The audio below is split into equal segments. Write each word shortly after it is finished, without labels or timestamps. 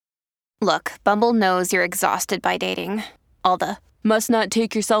Look, Bumble knows you're exhausted by dating. All the must not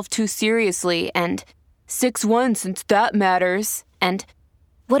take yourself too seriously and 6'1" since that matters. And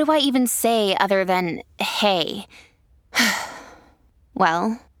what do I even say other than hey?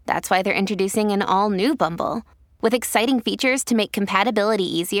 Well, that's why they're introducing an all-new Bumble with exciting features to make compatibility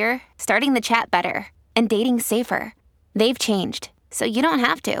easier, starting the chat better, and dating safer. They've changed, so you don't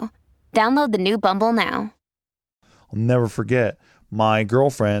have to. Download the new Bumble now. I'll never forget, my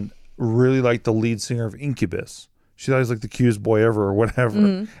girlfriend really liked the lead singer of Incubus. She thought he was like the cutest boy ever or whatever.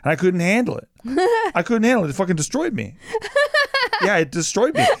 And I couldn't handle it. I couldn't handle it. It fucking destroyed me. Yeah, it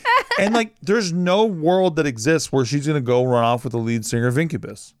destroyed me. And like, there's no world that exists where she's going to go run off with the lead singer of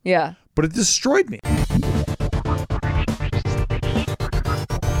Incubus. Yeah. But it destroyed me.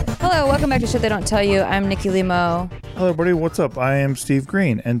 Hello, welcome back to Shit They Don't Tell You. I'm Nikki Limo. Hello, everybody. What's up? I am Steve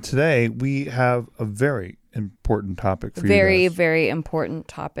Green. And today we have a very important topic for you guys. Very important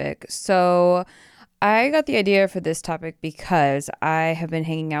topic. So I got the idea for this topic because I have been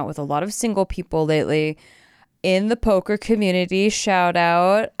hanging out with a lot of single people lately in the poker community. Shout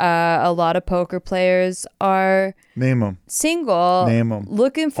out. A lot of poker players are Name them. Single. Name them.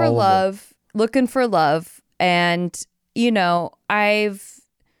 Looking for love. And, you know, I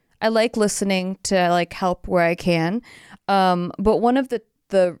like listening to like help where I can. But one of the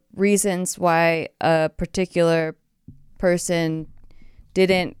reasons why a particular person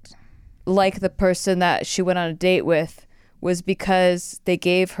didn't like the person that she went on a date with was because they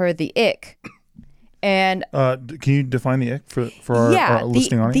gave her the ick. And can you define the ick for our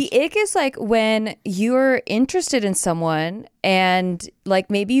listening audience? The ick is like when you're interested in someone and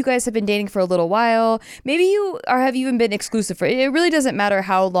like maybe you guys have been dating for a little while, maybe you have even been exclusive for it really doesn't matter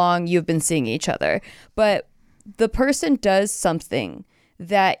how long you've been seeing each other, but the person does something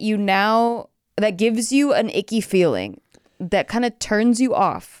that that gives you an icky feeling that kind of turns you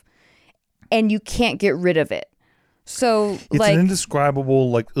off and you can't get rid of it. So it's like an indescribable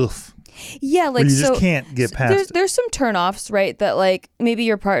like ugh. Yeah, like you just can't get past it. There's some turnoffs, right? That like maybe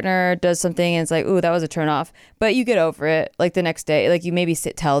your partner does something and it's like, ooh, that was a turnoff, but you get over it like the next day. Like you maybe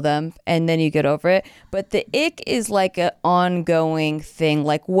tell them and then you get over it. But the ick is like an ongoing thing.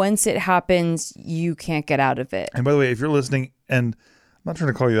 Like once it happens, you can't get out of it. And by the way, if you're listening, and I'm not trying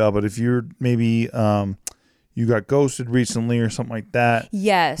to call you out, but if you're maybe you got ghosted recently or something like that.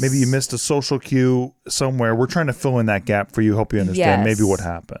 Yes. Maybe you missed a social cue somewhere. We're trying to fill in that gap for you, help you understand maybe what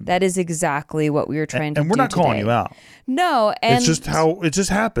happened. That is exactly what we were trying to do. And we're not calling you out. No. And it's just how it just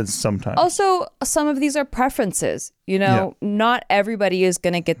happens sometimes. Also, some of these are preferences. You know, not everybody is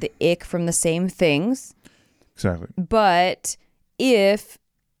going to get the ick from the same things. Exactly. But if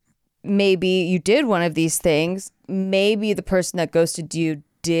maybe you did one of these things, maybe the person that ghosted you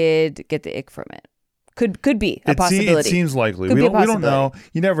did get the ick from it. Could be a possibility. It seems likely. We don't know.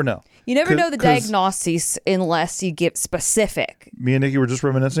 You never know. You never know the diagnosis unless you get specific. Me and Nikki were just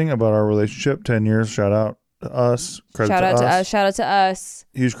reminiscing about our relationship. 10 years. Shout out to us. Shout out to us.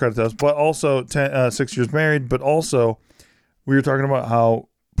 Huge credit to us. But also 6 years married. But also we were talking about how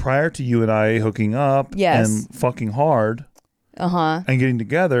prior to you and I hooking up and fucking hard and getting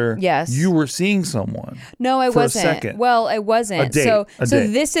together, you were seeing someone. No, I wasn't. A second. Well, I wasn't. A date. So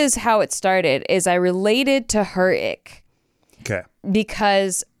this is how it started, is I related to her ick. Okay.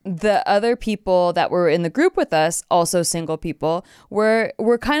 Because the other people that were in the group with us, also single people, were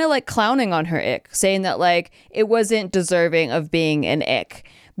kind of like clowning on her ick, saying that like it wasn't deserving of being an ick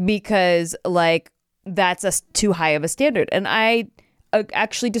because like that's too high of a standard. And I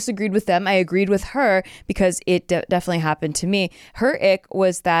actually disagreed with them. I agreed with her because it definitely happened to me. Her ick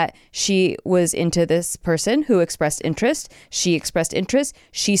was that she was into this person who expressed interest. She expressed interest.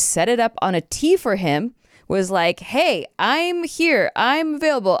 She set it up on a tee for him, was like, hey, I'm here. I'm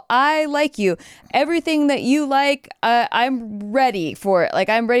available. I like you. Everything that you like, I'm ready for it. Like,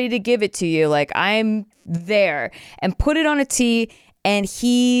 I'm ready to give it to you. Like, I'm there. And put it on a tee, and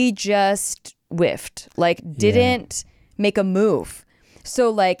he just whiffed. Like, didn't make a move.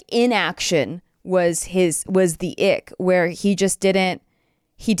 So like inaction was the ick, where he didn't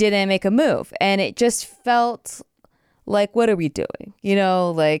make a move, and it just felt like, what are we doing? You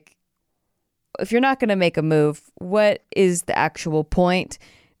know, like if you're not going to make a move, what is the actual point?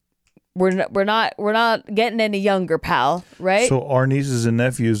 We're not getting any younger, pal, right? So our nieces and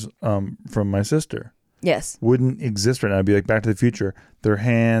nephews from my sister wouldn't exist right now. It'd be like Back to the Future. Their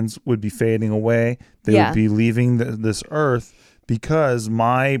hands would be fading away. They would be leaving this earth. Because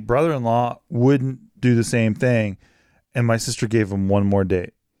my brother-in-law wouldn't do the same thing, and my sister gave him one more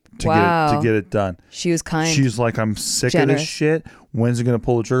date to get it done. She was kind. She's like, I'm sick of this shit. When's it gonna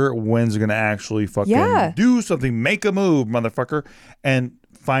pull the trigger? When's it gonna actually fucking do something? Make a move, motherfucker. And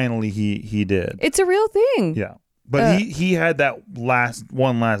finally he did. It's a real thing. Yeah. But he had that last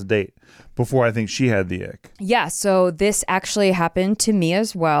date before I think she had the ick. Yeah, so this actually happened to me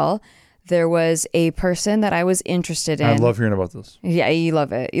as well. There was a person that I was interested in. I love hearing about this. Yeah, you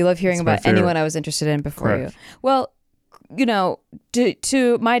love it. You love hearing It's my about anyone favorite. I was interested in before Correct. you. Well, you know,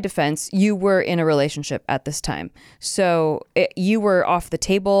 to my defense, you were in a relationship at this time. So you were off the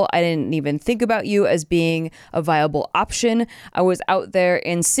table. I didn't even think about you as being a viable option. I was out there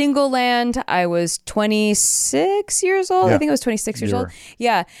in single land. I was 26 years old. Yeah. I think I was 26 years You old. were.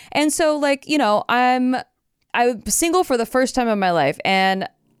 Yeah. And so like, you know, I'm single for the first time in my life. And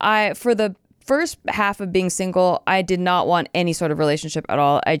for the first half of being single, I did not want any sort of relationship at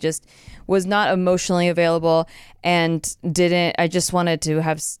all. I just was not emotionally available and I just wanted to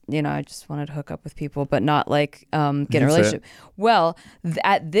have, you know, I just wanted to hook up with people, but not like get in a That's it. relationship. Well,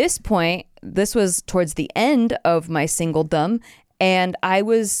 at this point, this was towards the end of my singledom. And I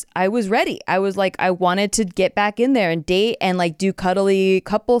was ready. I was like, I wanted to get back in there and date and like do cuddly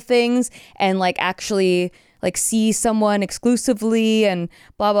couple things and like actually like see someone exclusively and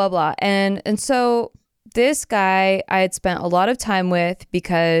blah, blah, blah. And so this guy I had spent a lot of time with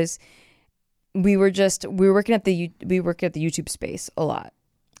because we were working at the YouTube space a lot.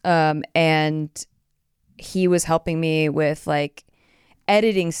 And he was helping me with like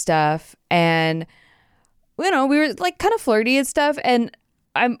editing stuff, and you know, we were like kind of flirty and stuff. And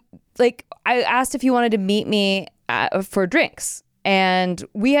I asked if he wanted to meet me for drinks, and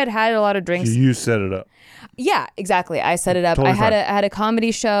we had a lot of drinks. You set it up. Yeah, exactly. I set it up. Totally I had fine. I had a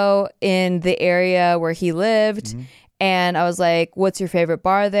comedy show in the area where he lived, Mm-hmm. and I was like, "What's your favorite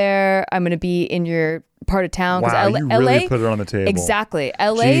bar there? I'm gonna be in your part of town." Wow, you really put it on the table. Exactly.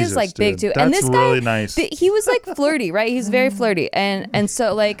 LA is Jesus, like big dude. too. And That's this guy, really nice. he was like flirty, right? He's very flirty, and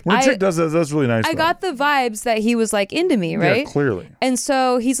so like When a chick does that, that's really nice. I though. got the vibes that he was like into me, right? Yeah, clearly. And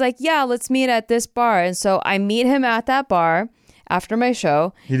so he's like, "Yeah, let's meet at this bar." And so I meet him at that bar after my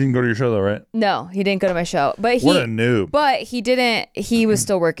show. He didn't go to your show though, right? No, he didn't go to my show, but What a noob. But he didn't. He was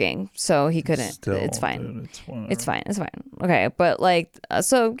still working, so he couldn't. Still, it's fine. dude, it's fine. It's fine. It's fine. Okay, but like,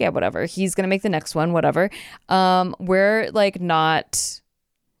 so yeah, whatever. He's gonna make the next one. Whatever. We're like not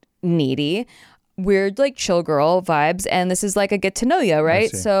needy. We're like chill girl vibes, and this is like a get to know you, right?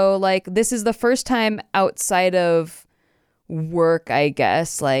 see. So like, this is the first time outside of work, I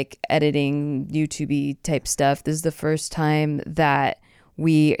guess, like editing YouTube type stuff. This is the first time that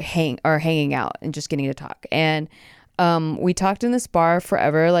we are hanging out and just getting to talk. And we talked in this bar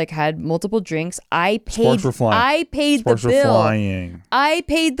forever, like had multiple drinks. I paid Sparks were flying. I paid Sparks the were bill. flying. I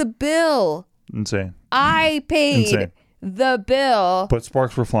paid the bill. Insane. I paid Insane. the bill. But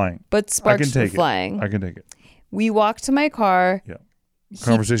sparks were flying. But sparks I can were take flying. it. I can take it. We walked to my car. Yeah.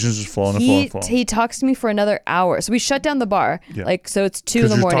 Conversation's just flowing and He flowing. he talks to me for another hour. So we shut down the bar. Yeah. Like, so it's 2 in 'Cause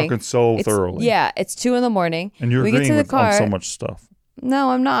the you're morning. talking so It's- thoroughly. Yeah, it's 2 in the morning. And you're we get agreeing to the with car. on so much stuff.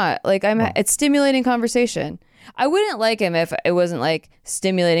 No, I'm not. Like, it's stimulating conversation. I wouldn't like him if it wasn't like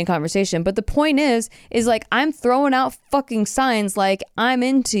stimulating conversation. But the point is like, I'm throwing out fucking signs like I'm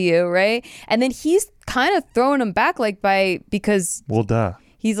into you, right? And then he's kind of throwing them back like because Well, duh.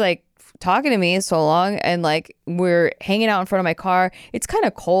 he's like talking to me so long, and like we're hanging out in front of my car. It's kind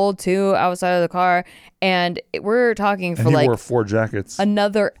of cold too outside of the car, and we're talking for And he like wore 4 jackets.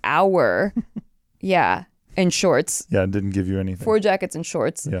 another hour. Yeah, and shorts. Yeah, it didn't give you anything. 4 jackets and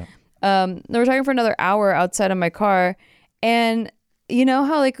shorts. Yeah. We're talking for another hour outside of my car, and you know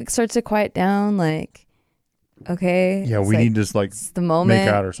how like it starts to quiet down, like, okay, Yeah, it's we like, need to just like it's the moment.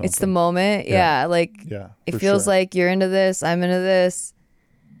 make out or It's the something. moment. Yeah, like Yeah. it for feels sure. like you're into this, I'm into this.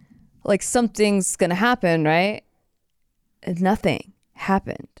 Like something's gonna happen, right? And nothing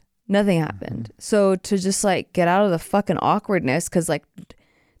happened. Nothing happened. Mm-hmm. So to just like get out of the fucking awkwardness, because like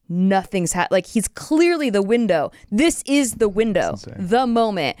nothing's like he's clearly the window. This is the window, That's insane. the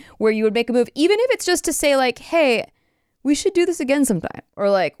moment where you would make a move, even if it's just to say like, hey, we should do this again sometime, or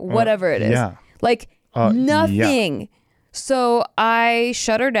like whatever it is. yeah. Like Yeah. nothing. So I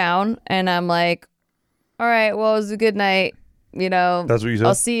shut her down, and I'm like, all right, well, it was a good night. You know, That's what you said?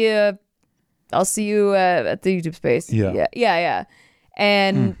 I'll see you at the YouTube space. Yeah. Yeah.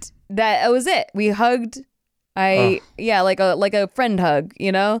 And that was it. We hugged. Like a friend hug,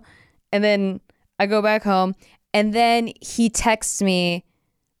 you know? And then I go back home, and then he texts me,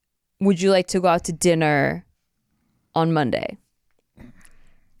 would you like to go out to dinner on Monday?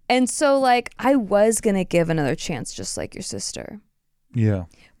 And so like I was going to give another chance, just like your sister. Yeah.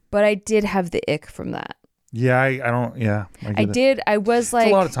 But I did have the ick from that. Yeah, I don't. Yeah, I get it. did. I was like,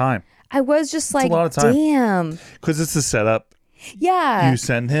 It's a lot of time I was just like, a lot of time. damn. because it's a setup. Yeah. You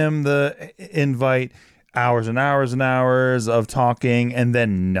send him the invite. hours and hours and hours of talking and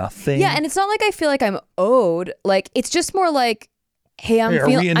then nothing. Yeah, and it's not like I feel like I'm owed. Like, it's just more like, hey, I'm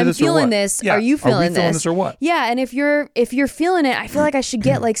feeling this. Yeah. Are you feeling Are we this? feeling this or what? Yeah, and if you're feeling it, I feel like I should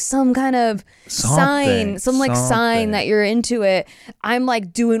get like some kind of sign that you're into it. I'm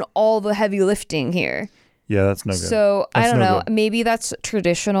like doing all the heavy lifting here. Yeah, that's no good. So That's I don't no know. good. Maybe that's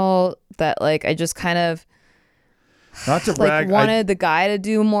traditional. That like I just kind of Not to brag, wanted the guy to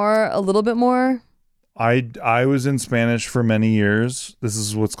do a little bit more. I was in Spanish for many years. This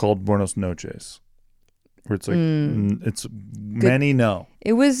is what's called Buenos noches, where it's like it's many no.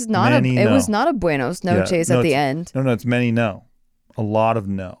 It was not a Buenos noches at the end. No, it's many no. A lot of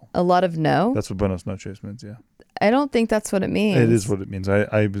no. A lot of no. That's what Buenos noches means. Yeah, I don't think that's what it means. it is what it means.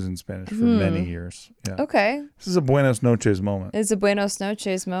 I was in Spanish for many years. Yeah. Okay. This is a Buenos noches moment. It's a Buenos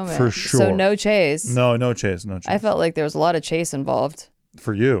noches moment. For sure. So no chase. No chase. I felt like there was a lot of chase involved.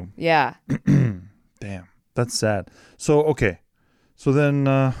 For you. Yeah. Damn, that's sad. So okay, so then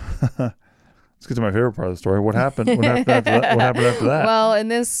let's get to my favorite part of the story. What happened? What happened after that? Well, in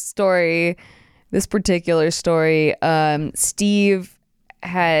this particular story, Steve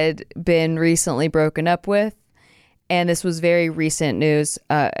had been recently broken up with, and this was very recent news.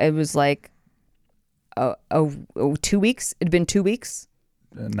 It was like 2 weeks. It'd been 2 weeks.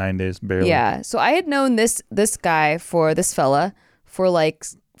 9 days, barely. Yeah. So I had known this fella for like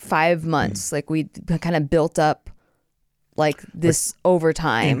 5 months. Like we kind of built up like this over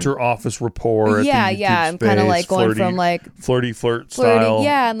time. Inter-office rapport. Yeah. I'm kind of like going from like flirt style.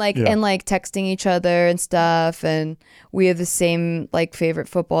 Yeah, and like texting each other and stuff. And we have the same like favorite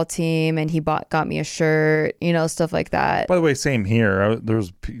football team, and he got me a shirt, stuff like that. By the way, same here.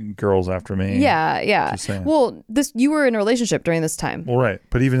 There's girls after me. Yeah. Just saying. Well, you were in a relationship during this time. Well, right,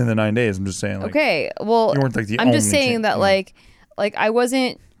 but even in the 9 days, I'm just saying. Like, okay. Well, you weren't like the I'm just only saying that like I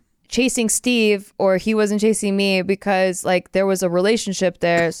wasn't chasing Steve or he wasn't chasing me because like there was a relationship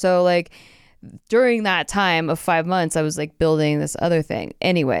there. So like during that time of 5 months, I was like building this other thing.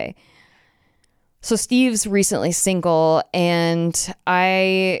 Anyway, so Steve's recently single, and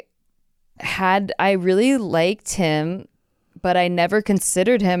I really liked him, but I never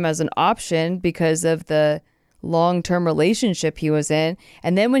considered him as an option because of the long-term relationship he was in.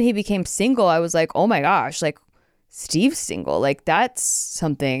 And then when he became single, I was like, oh my gosh, like Steve's single, like that's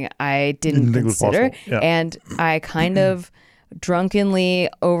something I didn't consider. Yeah. And I kind of drunkenly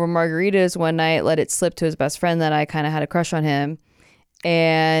over margaritas one night let it slip to his best friend that I kind of had a crush on him.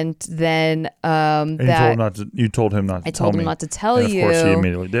 And then you told him not to tell me. I told him not to tell you. Of course he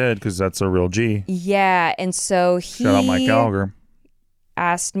immediately did, because that's a real G. Yeah, and so he Shout out Mike Gallagher.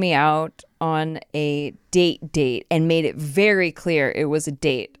 Asked me out on a date and made it very clear it was a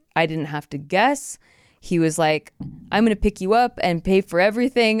date. I didn't have to guess. He was like, I'm going to pick you up and pay for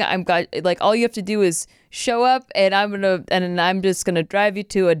everything. All you have to do is show up, and I'm just going to drive you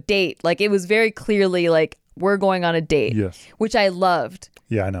to a date. Like, it was very clearly like, we're going on a date. Yes. Which I loved.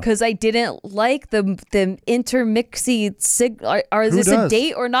 Yeah, I know. Because I didn't like the intermixy is this a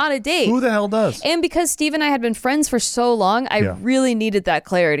date or not a date? Who the hell does? And because Steve and I had been friends for so long, I really needed that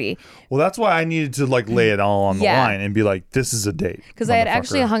clarity. Well, that's why I needed to like lay it all on the line and be like, this is a date. Because I had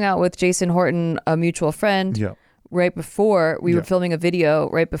actually hung out with Jason Horton, a mutual friend, right before we were filming a video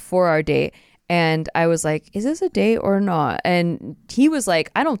right before our date. And I was like, is this a date or not? And he was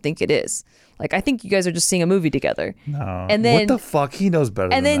like, I don't think it is. Like, I think you guys are just seeing a movie together. No. And then, what the fuck? He knows better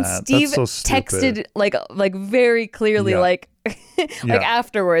than that. And then Steve That's so texted like very clearly, like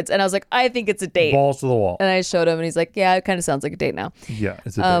afterwards. And I was like, I think it's a date. Balls to the wall. And I showed him, and he's like, yeah, it kind of sounds like a date now. Yeah,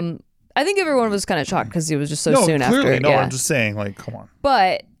 it's a date. I think everyone was kind of shocked because it was just so soon clearly, after. No, I'm just saying, like, come on.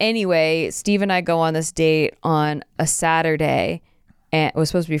 But anyway, Steve and I go on this date on a Saturday, and it was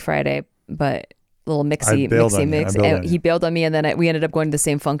supposed to be Friday, but a little mix. He bailed on me, and then we ended up going to the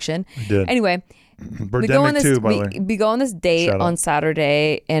same function. We did. Anyway, we go on this date on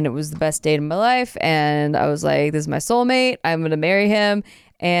Saturday, and it was the best date of my life. And I was like, this is my soulmate. I'm going to marry him.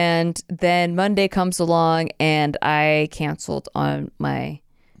 And then Monday comes along, and I canceled on my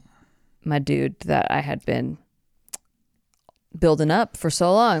dude that I had been building up for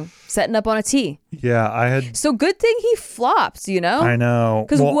so long, setting up on a tee. Yeah, I had. So good thing he flops, I know.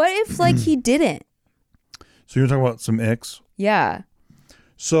 Because what if like he didn't? So you're talking about some icks? Yeah.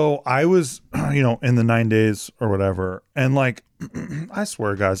 So I was, in the 9 days or whatever. And like, I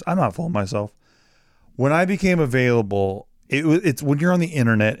swear, guys, I'm not fooling myself. When I became available, it's when you're on the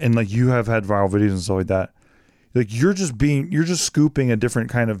internet and like you have had viral videos and stuff like that. Like you're just scooping a different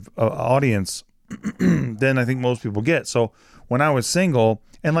kind of audience than I think most people get. So when I was single,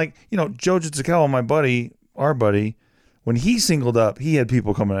 and like, Joe Gitzichello, our buddy, when he singled up, he had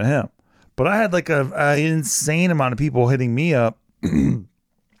people coming to him. But I had like a insane amount of people hitting me up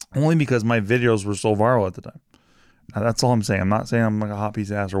only because my videos were so viral at the time. That's all I'm saying. I'm not saying I'm like a hot piece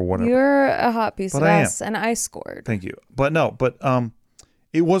of ass or whatever. You're a hot piece But of I am. ass, and I scored. Thank you. But no,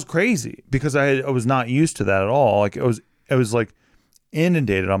 it was crazy because I was not used to that at all. Like it was like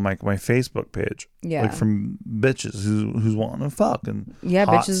inundated on my Facebook page. Yeah. Like from bitches who's wanting to fuck and Yeah,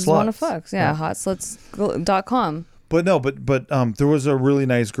 hot bitches sluts. want to fuck. Yeah, hotsluts.com. But no, but there was a really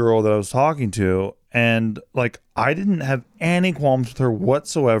nice girl that I was talking to, and like I didn't have any qualms with her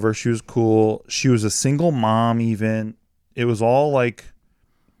whatsoever. She was cool. She was a single mom even. It was all like,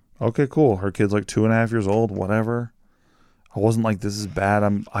 okay, cool. Her kid's like 2.5 years old, whatever. I wasn't like, this is bad.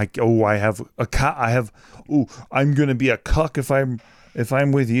 I'm gonna be a cuck if I'm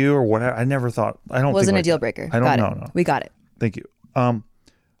with you or whatever. I never thought. I don't. Wasn't think a like deal that. breaker. I don't Got know. it. No. We got it. Thank you.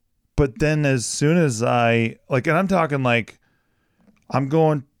 But then as soon as I like, and I'm talking like, I'm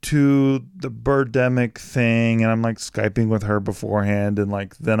going to the Birdemic thing, and I'm like Skyping with her beforehand, and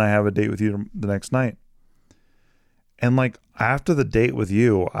like then I have a date with you the next night. And like after the date with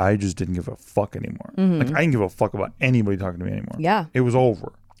you, I just didn't give a fuck anymore. Like I didn't give a fuck about anybody talking to me anymore. Yeah. It was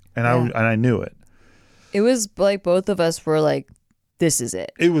over, and I knew it. It was like both of us were like, this is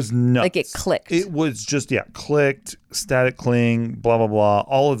it. It was nuts. Like it clicked. It was just clicked, static cling, blah blah blah,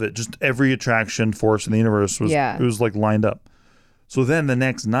 all of it. Just every attraction force in the universe was. Yeah. It was like lined up. So then the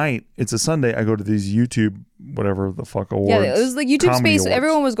next night, it's a Sunday. I go to these YouTube whatever the fuck awards. Yeah, it was like YouTube comedy Space. awards.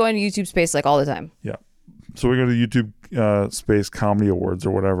 Everyone was going to YouTube Space like all the time. Yeah. So we go to the YouTube Space Comedy Awards or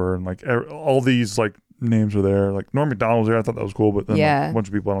whatever, and like all these like names are there. Like Norm Macdonald was there. I thought that was cool, but then like, a bunch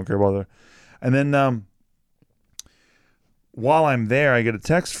of people I don't care about there. And then while I'm there, I get a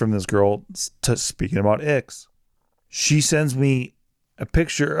text from this girl speaking about icks. She sends me a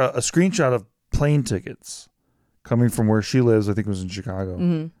picture, a screenshot of plane tickets coming from where she lives. I think it was in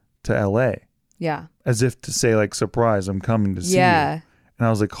Chicago to LA. Yeah. As if to say like, surprise, I'm coming to see you. And I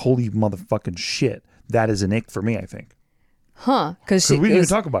was like, holy motherfucking shit. That is an ick for me, I think. Huh. Because we didn't even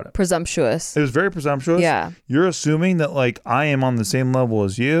talk about it. Presumptuous. It was very presumptuous. Yeah. You're assuming that like I am on the same level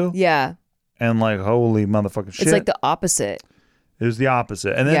as you. Yeah. And like, holy motherfucking shit. It's like the opposite. It was the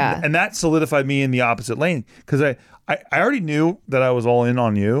opposite. And then and that solidified me in the opposite lane. Because I already knew that I was all in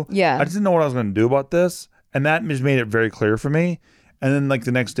on you. Yeah. I just didn't know what I was going to do about this. And that just made it very clear for me. And then like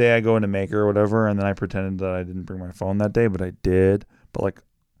the next day I go into Maker or whatever. And then I pretended that I didn't bring my phone that day. But I did. But like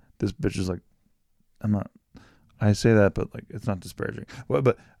this bitch is like, I say that, but like it's not disparaging.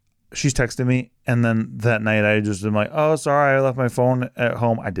 But she's texting me, and then that night I just am like, oh, sorry, I left my phone at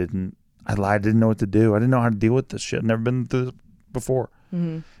home. I didn't. I lied. I didn't know what to do. I didn't know how to deal with this shit. I've never been through this before.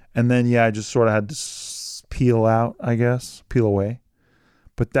 And then I just sort of had to peel away.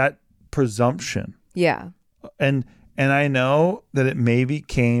 But that presumption. Yeah. And I know that it maybe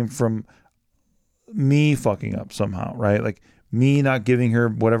came from me fucking up somehow, right? Like me not giving her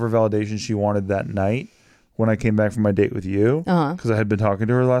whatever validation she wanted that night when I came back from my date with you, because I had been talking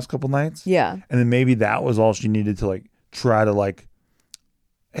to her the last couple nights. Yeah. And then maybe that was all she needed to like try to like,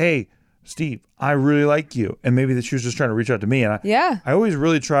 hey, Steve, I really like you. And maybe that she was just trying to reach out to me. And I always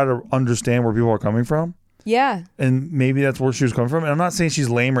really try to understand where people are coming from. Yeah. And maybe that's where she was coming from. And I'm not saying she's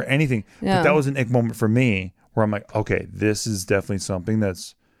lame or anything, but that was an ick moment for me where I'm like, okay, this is definitely something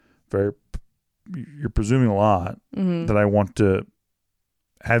that's very, you're presuming a lot that I want to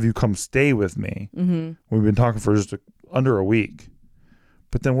have you come stay with me. We've been talking for just under a week.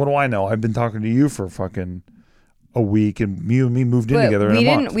 But then what do I know? I've been talking to you for fucking a week, and you and me moved in together in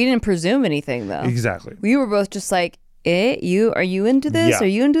a month. We didn't presume anything though. Exactly. We were both just like, are you into this? Yeah. Are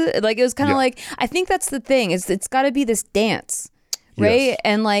you into it? Like it was kind of like, I think that's the thing, is it's got to be this dance, right? Yes.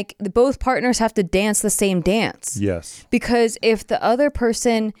 And like both partners have to dance the same dance. Yes. Because if the other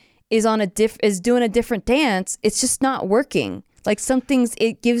person is on is doing a different dance, it's just not working. Like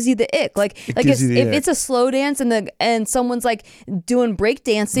it gives you the ick. Like if it's a slow dance and someone's like doing break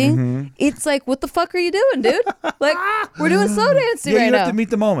dancing, it's like, what the fuck are you doing, dude? Like we're doing slow dancing right now. You have to meet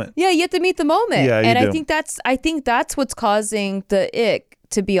the moment. Yeah, you have to meet the moment. Yeah, and do. I think that's what's causing the ick,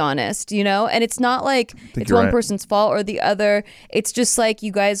 to be honest, you know? And it's not like it's one person's fault or the other. It's just like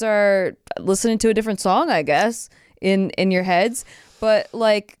you guys are listening to a different song, I guess, in your heads. But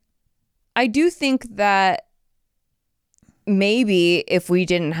like I do think that maybe if we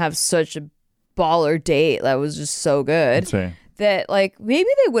didn't have such a baller date that was just so good, that like maybe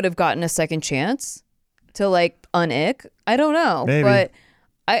they would have gotten a second chance to like unick. I don't know. Maybe. But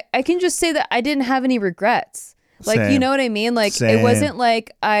I can just say that I didn't have any regrets. Like, you know what I mean? Like it wasn't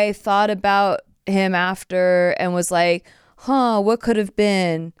like I thought about him after and was like, what could have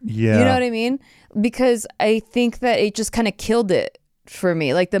been? Yeah. You know what I mean? Because I think that it just kind of killed it for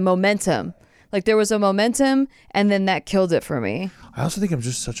me. Like the momentum. Like there was a momentum and then that killed it for me. I also think I'm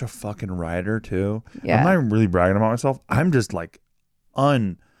just such a fucking rider too. Yeah. I'm not even really bragging about myself. I'm just like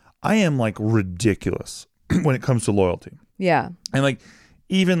I am like ridiculous when it comes to loyalty. Yeah. And like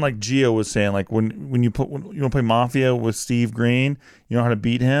even like Gio was saying, like when you want to play Mafia with Steve Green, you know how to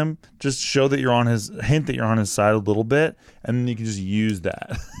beat him. Just show that you're on his side a little bit, and then you can just use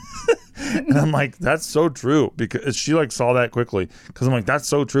that. And I'm like, that's so true, because she like saw that quickly. Because I'm like, that's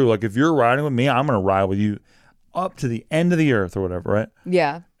so true. Like if you're riding with me, I'm gonna ride with you up to the end of the earth or whatever, right?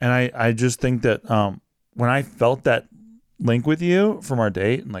 Yeah. And I just think that when I felt that link with you from our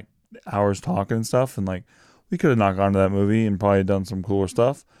date and like hours talking and stuff, and like we could have not gone to that movie and probably done some cooler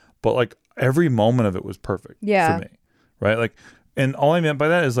stuff, but like every moment of it was perfect for me, right? Like, and all I meant by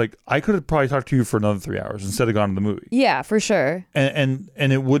that is like I could have probably talked to you for another 3 hours instead of gone to the movie. Yeah, for sure. And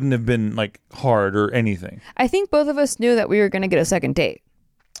it wouldn't have been like hard or anything. I think both of us knew that we were going to get a second date.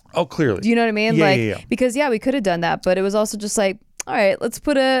 Oh, clearly. Do you know what I mean? Yeah, like, yeah. Because we could have done that, but it was also just like, all right, let's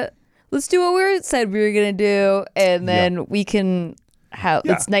do what we said we were going to do, and then we can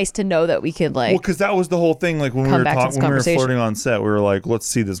it's nice to know that we can like. Well, because that was the whole thing. Like when we were flirting on set, we were like, let's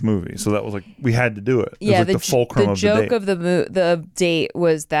see this movie. So that was like, we had to do it. It was like the fulcrum of the date. The joke of the date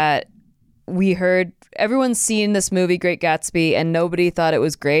was that we heard everyone's seen this movie, Great Gatsby, and nobody thought it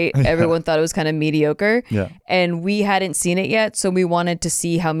was great. Everyone thought it was kind of mediocre. Yeah. And we hadn't seen it yet, so we wanted to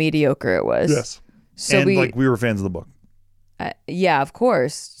see how mediocre it was. Yes. So and we were fans of the book. Yeah, of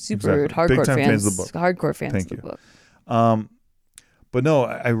course. Super Exactly. hardcore Big time fans of the book. Hardcore fans Thank of the you. book. But no,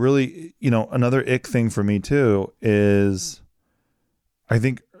 I really, another ick thing for me too is, I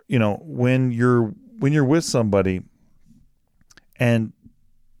think, when you're with somebody and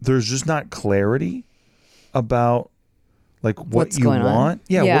there's just not clarity about like what What's you going on. want.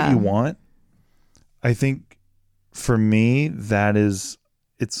 Yeah, what you want. I think for me, that is,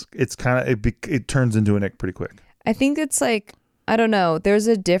 it's kind of, it turns into an ick pretty quick. I think it's like, I don't know. There's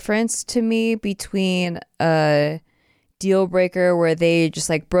a difference to me between a deal breaker where they just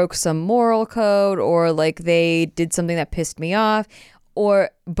like broke some moral code, or like they did something that pissed me off, or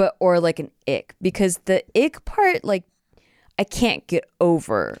like an ick, because the ick part, like I can't get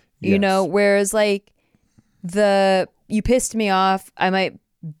over, whereas like you pissed me off, I might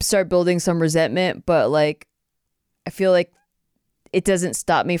start building some resentment, but like I feel like it doesn't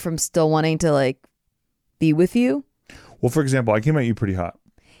stop me from still wanting to like be with you. Well, for example, I came at you pretty hot.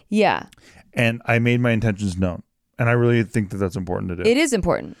 Yeah. And I made my intentions known. And I really think that that's important to do. It is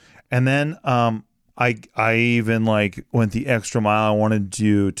important. And then I even like went the extra mile. I wanted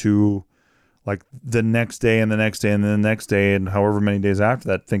you to like the next day and the next day and then the next day and however many days after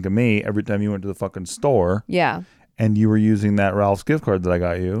that, think of me every time you went to the fucking store. Yeah. And you were using that Ralph's gift card that I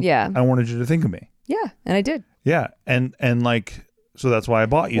got you. Yeah. I wanted you to think of me. Yeah. And I did. Yeah. And like, so that's why I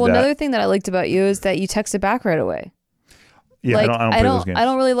bought you that. Well, another thing that I liked about you is that you texted back right away. Yeah, like, I don't play those games. I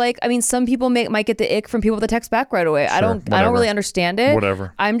don't really like. I mean, some people might get the ick from people that text back right away. Sure, I don't really understand it.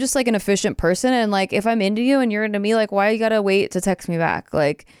 Whatever. I'm just like an efficient person, and like if I'm into you and you're into me, like why you gotta wait to text me back?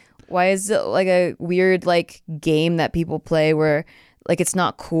 Like why is it like a weird like game that people play where like it's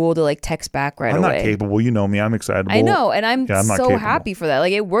not cool to like text back right away? I'm not capable. You know me. I'm excitable. I know, and I'm not so capable. happy for that.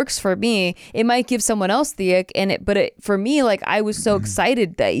 Like it works for me. It might give someone else the ick, but for me, like I was so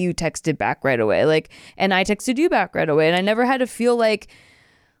excited that you texted back right away. Like, and I texted you back right away, and I never had to feel like,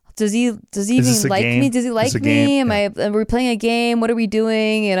 does he even like me? Does he like me? Am we playing a game? What are we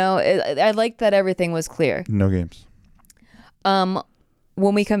doing? I liked that everything was clear. No games.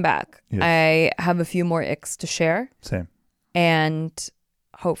 When we come back, Yes. I have a few more icks to share. Same. And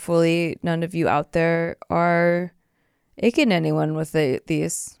hopefully none of you out there are icking anyone with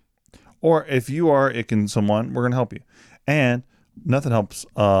these. Or if you are icking someone, we're going to help you. And nothing helps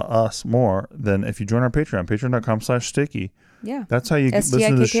us more than if you join our Patreon, patreon.com/sticky. Yeah. That's how you listen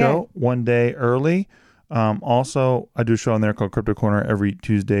to the show one day early. Also, I do a show on there called Crypto Corner every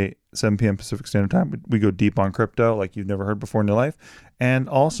Tuesday, 7 p.m. Pacific Standard Time. We go deep on crypto like you've never heard before in your life. And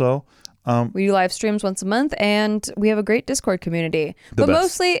also, we do live streams once a month, and we have a great Discord community. But best.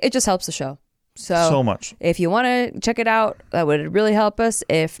 mostly, it just helps the show. So much. If you want to check it out, that would really help us.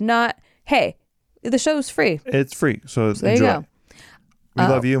 If not, hey, the show's free. It's free. So there enjoy. You go. We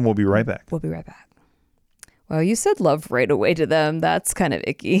love you, and we'll be right back. We'll be right back. Well, you said love right away to them. That's kind of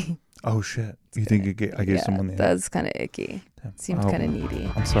icky. Oh, shit. You think I gave someone the... That's kind of icky. Damn. Seems kind of needy.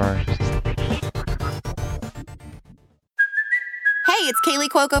 I'm sorry. Hey, it's Kaylee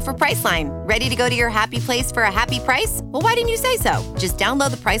Cuoco for Priceline. Ready to go to your happy place for a happy price? Well, why didn't you say so? Just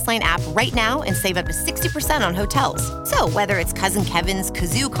download the Priceline app right now and save up to 60% on hotels. So whether it's Cousin Kevin's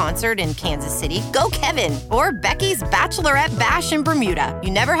Kazoo Concert in Kansas City, go Kevin, or Becky's Bachelorette Bash in Bermuda, you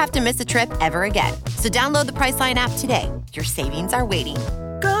never have to miss a trip ever again. So download the Priceline app today. Your savings are waiting.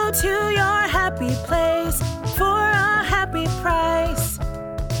 Go to your happy place for a happy price.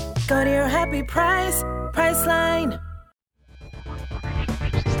 Go to your happy price, Priceline.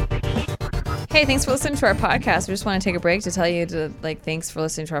 Hey, thanks for listening to our podcast. We just want to take a break to tell you thanks for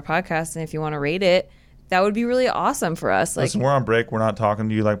listening to our podcast. And if you want to rate it, that would be really awesome for us. Listen, we're on break. We're not talking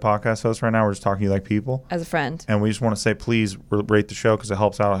to you like podcast hosts right now. We're just talking to you like people. As a friend. And we just want to say, please rate the show because it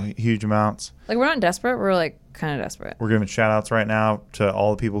helps out huge amounts. We're not desperate. We're kind of desperate. We're giving shout outs right now to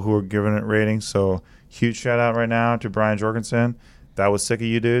all the people who are giving it ratings. So huge shout out right now to Brian Jorgensen. That was sick of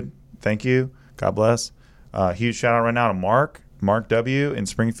you, dude. Thank you. God bless. Huge shout out right now to Mark W. in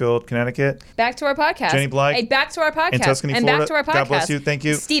Springfield, Connecticut. Back to our podcast. Jenny Blythe. Hey, back to our podcast. In Tuscany, and Florida. Back to our podcast. God bless you. Thank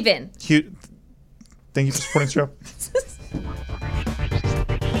you. Steven. Thank you for supporting the show.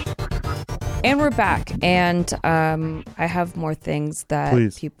 And we're back. And I have more things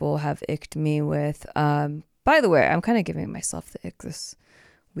that people have icked me with. By the way, I'm kind of giving myself the ick this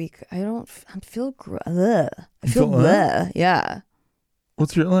week. I feel yeah.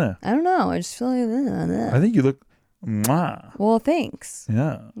 What's your I don't know. I just feel like I think you look mwah. Well, thanks.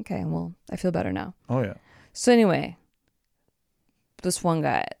 Yeah. Okay, well, I feel better now. Oh yeah. So anyway, this one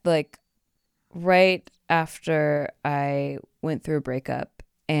guy, right after I went through a breakup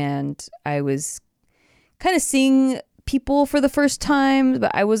and I was kind of seeing people for the first time, but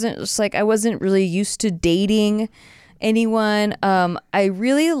I wasn't really used to dating anyone. I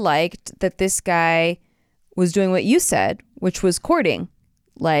really liked that this guy was doing what you said, which was courting.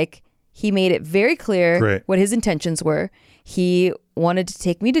 He made it very clear what his intentions were. He wanted to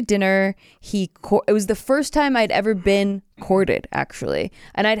take me to dinner. It was the first time I'd ever been courted, actually.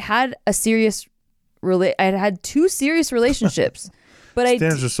 And I'd had I'd had 2 serious relationships. But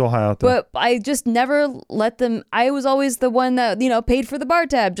standards are so high out there. But I just never let them. I was always the one that, paid for the bar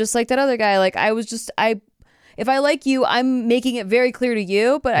tab, just like that other guy. If I like you, I'm making it very clear to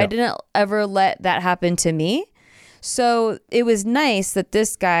you, but I didn't ever let that happen to me. So it was nice that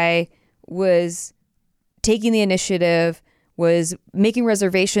this guy was taking the initiative, was making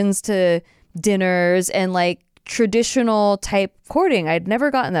reservations to dinners and traditional type courting. I'd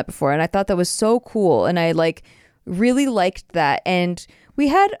never gotten that before. And I thought that was so cool. And I really liked that. And we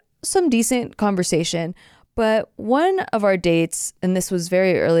had some decent conversation. But one of our dates, and this was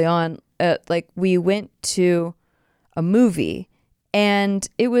very early on, we went to a movie, and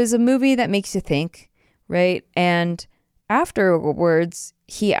it was a movie that makes you think, right? And afterwards,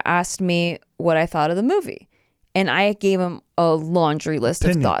 he asked me what I thought of the movie. And I gave him a laundry list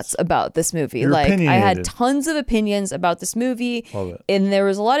of thoughts about this movie. I had tons of opinions about this movie. Love it. And there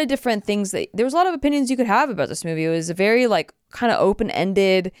was a lot of different things there was a lot of opinions you could have about this movie. It was a very kind of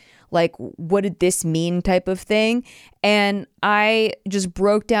open-ended, what did this mean type of thing. And I just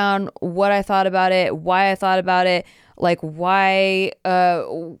broke down what I thought about it, why I thought about it, why,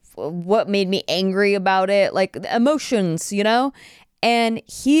 what made me angry about it, emotions, And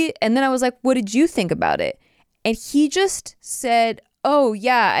then I was like, what did you think about it? And he just said, oh,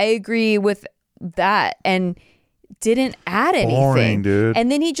 yeah, I agree with that, and didn't add anything. Boring, dude.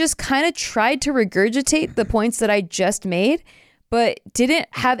 And then he just kind of tried to regurgitate the points that I just made, but didn't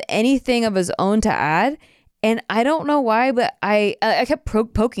have anything of his own to add. And I don't know why, but I kept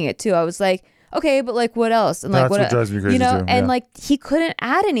poking it too. I was like, okay, but what else? And that's what drives me crazy too. And yeah. He couldn't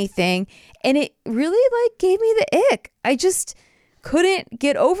add anything, and it really gave me the ick. I just couldn't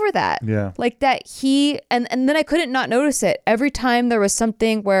get over that. Yeah. That he and then I couldn't not notice it. Every time there was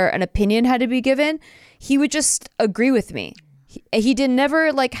something where an opinion had to be given, he would just agree with me. He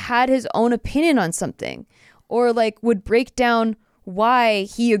never had his own opinion on something, or would break down why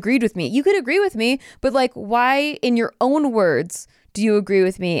he agreed with me. You could agree with me, but why in your own words do you agree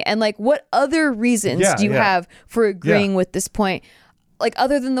with me? And what other reasons do you have for agreeing with this point?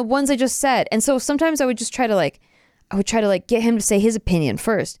 Other than the ones I just said. And so sometimes I would just try to get him to say his opinion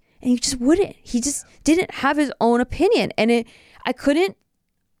first, and he just wouldn't. He just didn't have his own opinion, and I couldn't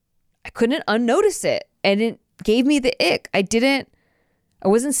unnotice it, and it gave me the ick. I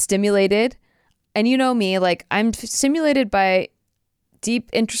wasn't stimulated, and you know me, I'm stimulated by deep,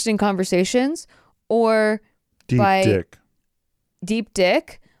 interesting conversations, or deep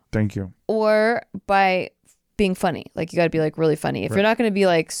dick. Thank you. Or by being funny. You got to be really funny. If you're not going to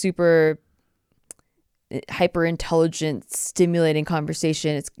be super hyper intelligent, stimulating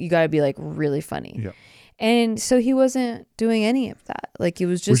conversation, you got to be really funny. Yeah. And so he wasn't doing any of that. Like he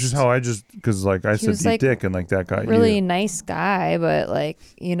was just, which is how I just, because like I said was, deep like, dick and like that guy. really yeah. nice guy, but like,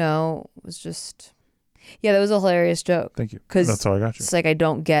 you know, was just, yeah, that was a hilarious joke. Thank you. Because That's how I got you. it's like,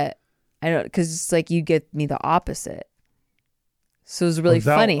 because it's like you get me the opposite. So it was really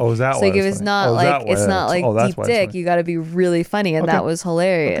funny. Oh, is that it's why like if it's it's funny? not Oh, like that it's why not that's- like oh, that's deep why it's dick, funny. you got to be really funny, and Okay. that was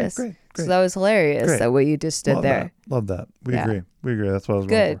hilarious. Okay, great. So that was hilarious. Great. That what you just did Love there. That. Love that. We Yeah. agree. We agree. That's what I was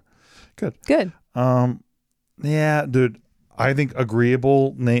Good. going for. Good. Yeah, dude. I think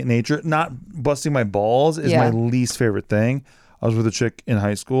agreeable nature, not busting my balls, is my least favorite thing. I was with a chick in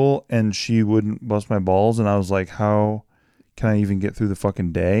high school, and she wouldn't bust my balls, and I was like, how can I even get through the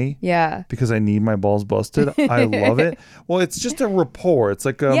fucking day? Yeah. Because I need my balls busted. I love it. Well, it's just a rapport. It's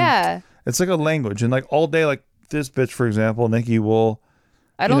like it's like a language, and like all day, like this bitch, for example, Nikki will.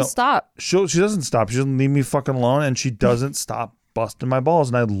 I don't stop. She doesn't stop. She doesn't leave me fucking alone, and she doesn't stop busting my balls,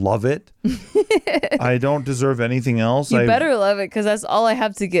 and I love it. I don't deserve anything else. You better love it because that's all I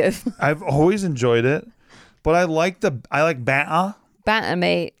have to give. I've always enjoyed it, but I like banter, Banter,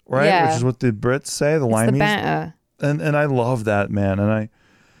 mate. right? Yeah. Which is what the Brits say, the It's limeys. the banter. And I love that, man. And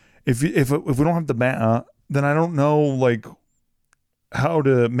if we don't have the banter, then I don't know like how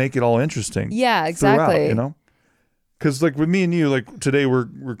to make it all interesting. Yeah, throughout, exactly. you know. Because like with me and you, like today we're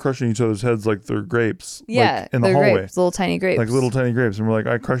crushing each other's heads like they're grapes. Yeah, like, in the they're hallway, grapes, little tiny grapes. like little tiny grapes, and we're like,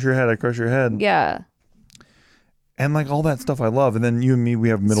 I crush your head, I crush your head. Yeah, and like all that stuff I love. And then you and me, we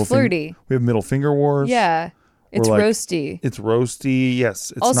have middle flirty. We have middle finger wars. Yeah, it's like, roasty. It's roasty.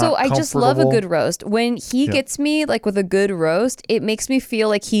 Yes. It's Also, not I just love a comfortable. good roast. When he gets me like with a good roast, it makes me feel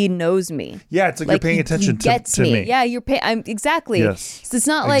like he knows me. Yeah, it's like you're paying attention he gets to me. Yeah, you're paying. I'm exactly. Yes. So it's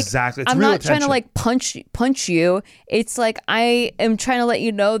not like Exactly. It's I'm real not trying to attention. like punch you. It's like I am trying to let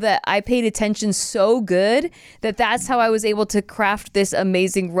you know that I paid attention so good that that's how I was able to craft this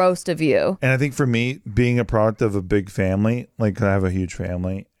amazing roast of you. And I think for me, being a product of a big family, like I have a huge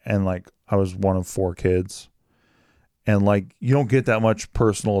family, and like I was one of 4 kids. And like you don't get that much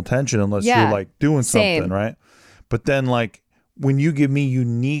personal attention unless you're like doing Same. something, right? But then like when you give me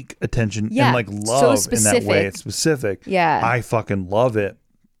unique attention and like love in that way, it's specific. Yeah. I fucking love it.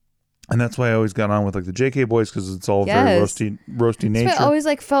 And that's why I always got on with like the JK boys, because it's all very roasty nature. I always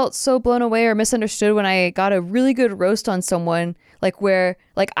like felt so blown away or misunderstood when I got a really good roast on someone, like where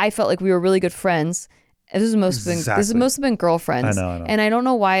like I felt like we were really good friends. This has mostly been girlfriends. I know. And I don't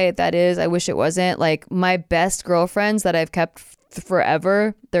know why that is. I wish it wasn't. Like my best girlfriends that I've kept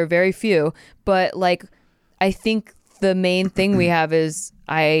forever, they're very few. But like, I think the main thing we have is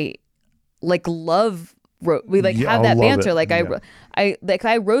I like love, we like have that banter. It. Like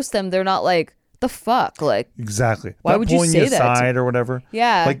I roast them. They're not like, the fuck? Like, exactly. Why Not would you pulling say that to- aside or whatever?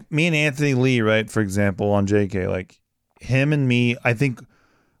 Yeah. Like me and Anthony Lee, right? For example, on JK, like him and me, I think.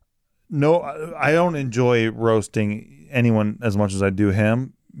 No, I don't enjoy roasting anyone as much as I do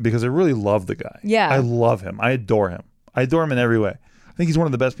him because I really love the guy. Yeah. I love him. I adore him. I adore him in every way. I think he's one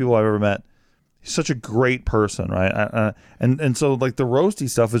of the best people I've ever met. He's such a great person, right? And so like the roasty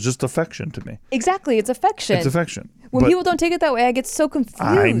stuff is just affection to me. exactly. It's affection. It's affection. When But people don't take it that way, I get so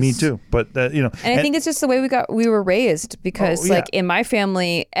confused. me too. But you know, And I think it's just the way we were raised because yeah. like in my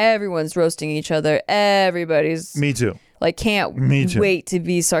family, everyone's roasting each other. Everybody's me too. like can't Me too. wait to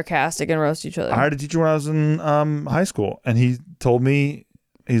be sarcastic and roast each other. I had a teacher when I was in high school, and he told me,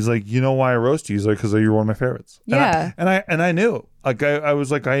 he's like, you know why I roast you? He's like, because you're one of my favorites. Yeah. And I knew, like, I was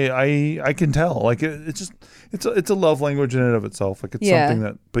like, I can tell, like, it's a love language in and of itself. Like, it's something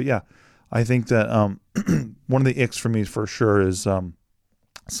that, but yeah, I think that one of the icks for me for sure is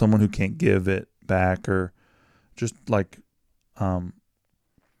someone who can't give it back or just like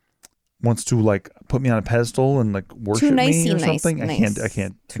wants to like put me on a pedestal and like worship me or something. I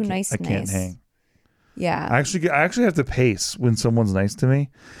can't hang. Yeah. I actually have to pace when someone's nice to me.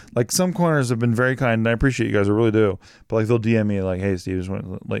 Like some corners have been very kind, and I appreciate you guys, I really do. But like they'll DM me like, "Hey Steve, just want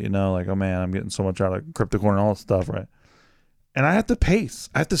to let you know, like, oh man, I'm getting so much out of Crypto Corner and all this stuff, right?" And I have to pace.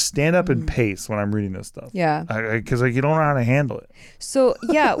 I have to stand up and pace when I'm reading this stuff. Yeah. Because like you don't know how to handle it. So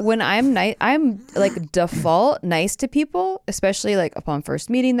yeah, when I'm nice, I'm like default nice to people, especially like upon first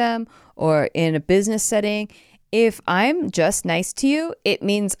meeting them or in a business setting. If I'm just nice to you, it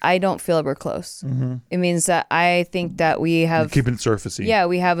means I don't feel we're close. Mm-hmm. It means that I think that we have You're keeping it surfacey. Yeah,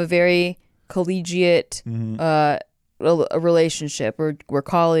 we have a very collegiate a relationship. We're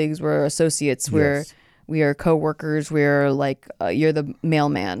colleagues. We're associates. We are coworkers. We're like you're the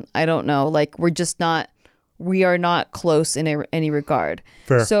mailman. I don't know. Like we are not close in any regard.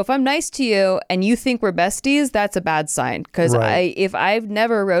 Fair. So if I'm nice to you and you think we're besties, that's a bad sign. Because Right. if I've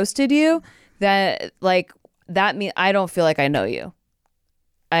never roasted you, that means I don't feel like I know you.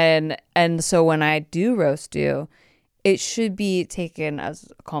 and so when I do roast you, it should be taken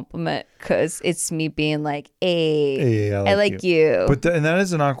as a compliment because it's me being like, hey, I like you. But and that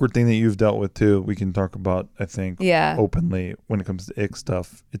is an awkward thing that you've dealt with too. We can talk about, I think, openly when it comes to ick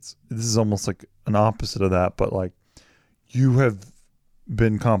stuff. This is almost like an opposite of that, but like you have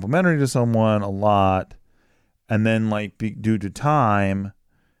been complimentary to someone a lot, and then like due to time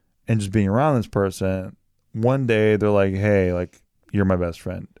and just being around this person, one day they're like, hey, like you're my best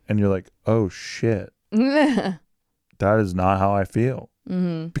friend, and you're like, oh shit. That is not how I feel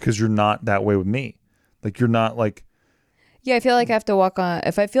because you're not that way with me. Like you're not like. Yeah, I feel like I have to walk on.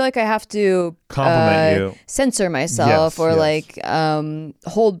 If I feel like I have to compliment you, censor myself, or like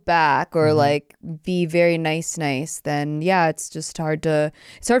hold back, or like be very nice, then yeah, it's just hard to.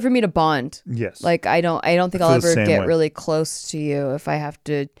 It's hard for me to bond. Yes. Like I don't think I'll ever get really close to you if I have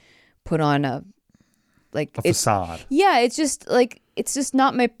to put on a facade. Yeah, it's just like it's just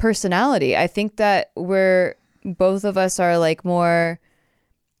not my personality. I think that both of us are like more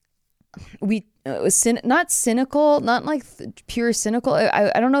not cynical, not like pure cynical.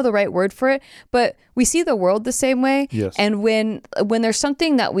 I don't know the right word for it, but we see the world the same way. Yes. And when there's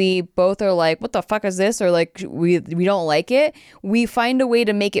something that we both are like, what the fuck is this? Or like we don't like it, we find a way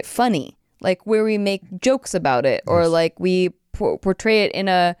to make it funny, like where we make jokes about it, or like we portray it in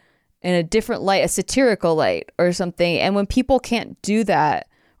a different light, a satirical light or something. And when people can't do that,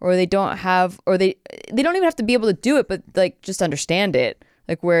 or they don't have, or they don't even have to be able to do it, but like just understand it.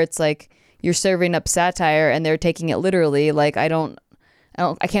 Like where it's like you're serving up satire and they're taking it literally. Like I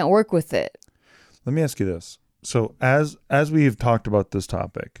can't work with it. Let me ask you this. So as we've talked about this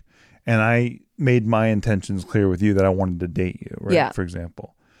topic, and I made my intentions clear with you that I wanted to date you, right? Yeah. For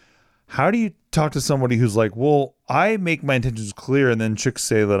example, how do you talk to somebody who's like, well, I make my intentions clear, and then chicks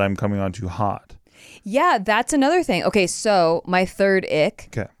say that I'm coming on too hot? Yeah, that's another thing. Okay, so my third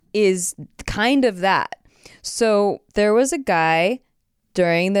ick is kind of that. So there was a guy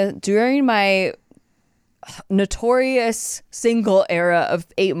during my notorious single era of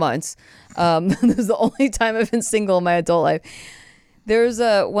 8 months. This is the only time I've been single in my adult life. There's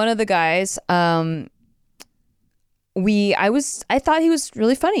one of the guys. I thought he was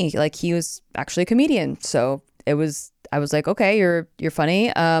really funny. Like he was actually a comedian. So I was like, okay, you're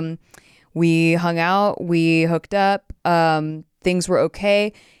funny. We hung out, we hooked up, things were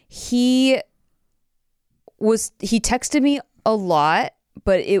okay. He texted me a lot,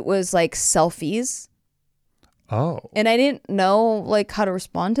 but it was like selfies. Oh. And I didn't know like how to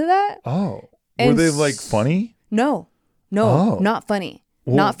respond to that. Oh. And were they like funny? No, not funny.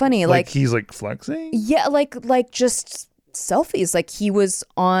 Well, not funny. Like he's like flexing? Yeah, like just selfies. Like he was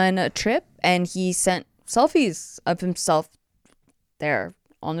on a trip and he sent selfies of himself there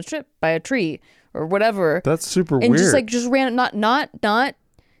on the trip by a tree or whatever. That's super and weird. And just ran not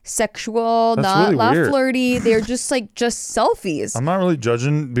sexual, that's not really weird. flirty. They're just selfies. I'm not really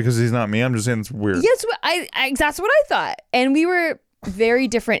judging because he's not me. I'm just saying it's weird. Yes, that's what I thought. And we were very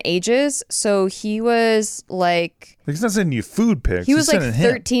different ages. So he was like he's not sending you food pics. He was like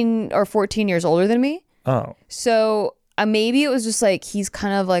 13 or 14 years older than me. Oh. So maybe it was just like he's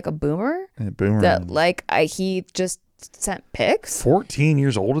kind of like a boomer. Boomer. That like he just sent pics. 14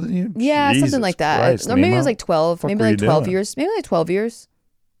 years older than you? Yeah, Jesus something like that. Christ, or maybe it was like 12. Maybe like 12 doing? years. Maybe like 12 years.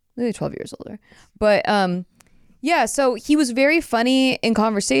 Maybe 12 years older. But yeah, so he was very funny in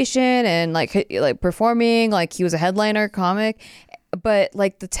conversation and like performing, like he was a headliner comic. But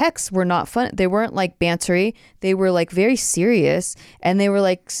like the texts were not fun. They weren't like bantery. They were like very serious, and they were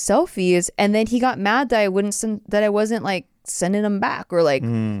like selfies. And then he got mad that I wasn't like sending them back or like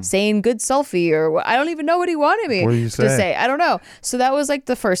saying good selfie or I don't even know what he wanted me to say. I don't know. So that was like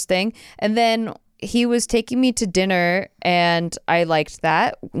the first thing. And then he was taking me to dinner and I liked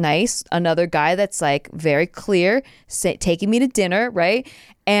that. Nice. Another guy that's like very clear, taking me to dinner, right?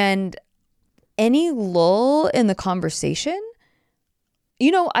 And any lull in the conversation, you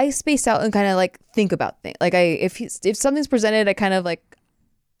know, I space out and kind of like think about things. Like if something's presented, I kind of like,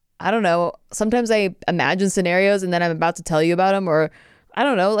 I don't know. Sometimes I imagine scenarios and then I'm about to tell you about them, or I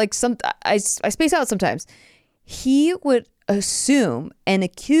don't know. Like I space out sometimes. He would assume and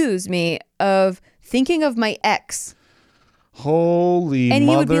accuse me of thinking of my ex. Holy and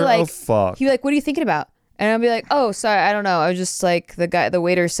mother he would be like, of fuck. He'd be like, what are you thinking about? And I'd be like, oh, sorry, I don't know. I was just like, the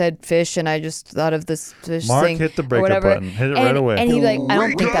waiter said fish, and I just thought of this fish Mark thing. hit the breakup button. Hit it right away. And he'd be like, I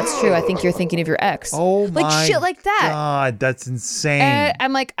don't think that's true. I think you're thinking of your ex. Oh my like shit like that. God, that's insane. And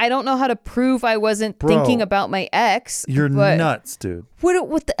I'm like, I don't know how to prove I wasn't thinking about my ex. You're nuts, dude.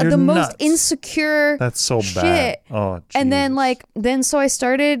 What the most insecure That's so shit. bad. Oh, Jesus. And then so I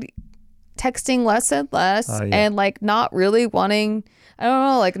started texting less and less and like not really wanting. I don't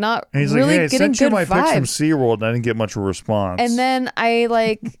know, like not And he's really like, hey, I getting sent you good my pics from vibes. SeaWorld and I didn't get much of a response. And then I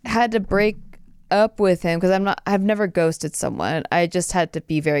like had to break up with him because I've never ghosted someone. I just had to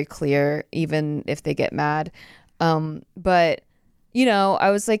be very clear, even if they get mad. But you know,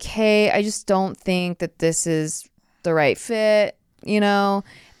 I was like, hey, I just don't think that this is the right fit, you know?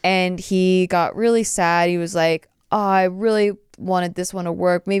 And he got really sad. He was like, oh, I really wanted this one to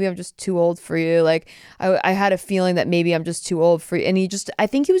work. Maybe I'm just too old for you. Like I had a feeling that maybe I'm just too old for you. And I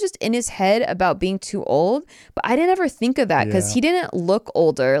think he was just in his head about being too old, but I didn't ever think of that because Yeah. he didn't look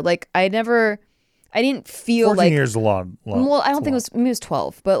older. Like I didn't feel 14 like, years is a lot. well, I don't think maybe it was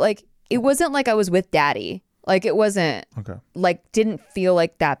 12, but like, it wasn't like I was with daddy. Like it wasn't Okay. like, didn't feel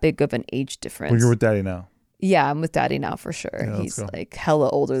like that big of an age difference. Well, you're with daddy now. Yeah, I'm with daddy now for sure. Yeah, let's He's go. like hella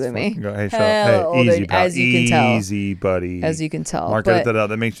older than me. Go, hey, Hella older, easy, pal. as you can tell. Easy, buddy. As you can tell. Mark, But edit that out.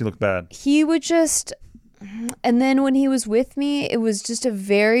 That makes you look bad. he would just, and then when he was with me, it was just a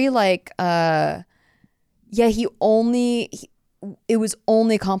very like, it was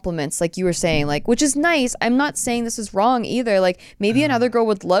only compliments, like you were saying, like, which is nice. I'm not saying this is wrong either. Like maybe another girl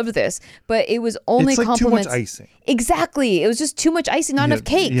would love this, but it was only It's like compliments. too much icing. Exactly. It was just too much icing, not Yeah, enough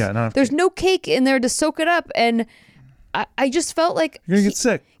cake. yeah, not enough There's cake. no cake in there to soak it up. And I just felt like You're going to get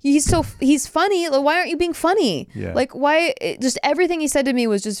sick. he's funny. Like, why aren't you being funny? Yeah. Like just everything he said to me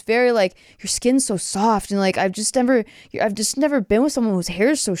was just very like, your skin's so soft. And like, I've just never been with someone whose hair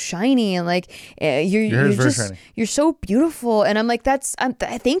is so shiny. And like, you're hair is very just, shiny. you're so beautiful. And I'm like,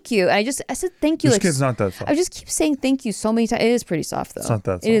 thank you. And I said, thank you. Your like, skin's not that soft. I just keep saying thank you so many times. It is pretty soft though. It's not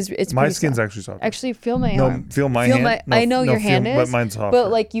that soft. It is. It's my pretty skin's soft. actually soft. Actually, feel my No, arm. feel my hand. No, I know no, your hand but is, mine's softer. but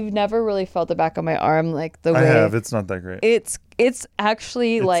like you've never really felt the back of my arm like the I way have. It's not that great. it's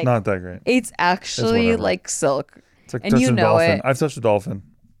actually It's like not that great. it's actually whatever. like silk. It's like and touching you a know dolphin. it. I've touched a dolphin.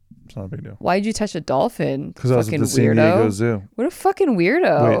 It's not a big deal. Why'd you touch a dolphin? Because I was at Fucking the San Diego weirdo. Zoo. What a fucking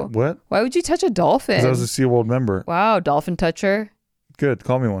weirdo. Wait, what? Why would you touch a dolphin? Because I was a SeaWorld member. Wow, dolphin toucher. Good.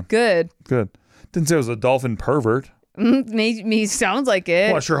 Call me one. Good. Good. Didn't say I was a dolphin pervert. Made me sounds like it.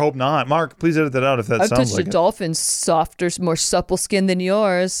 Well, I sure hope not. Mark, please edit that out if that I've sounds touched like a it. dolphin's softer, more supple skin than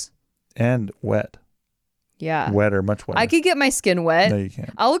yours. And wet. Yeah. Wetter, much wetter. I could get my skin wet. No, you can't.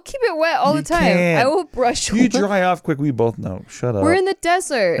 I'll keep it wet all You the time. can't. I will brush. You dry off quick. We both know. Shut up. We're in the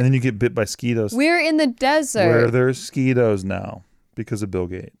desert. And then you get bit by mosquitoes. We're in the desert. Where there's mosquitoes now because of Bill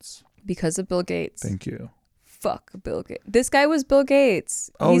Gates. Because of Bill Gates. Thank you. Fuck Bill Gates. This guy was Bill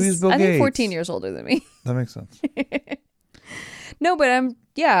Gates. Oh, he's Bill I think Gates. 14 years older than me. That makes sense. No, but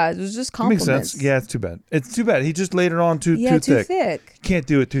it was just That makes compliments. sense. Yeah, it's too bad. It's too bad. He just laid it on too thick. Can't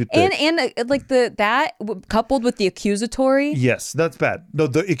do it too thick. And like coupled with the accusatory. Yes, that's bad. No,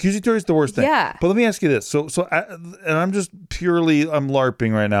 the accusatory is the worst thing. Yeah. But let me ask you this. So, and I'm just I'm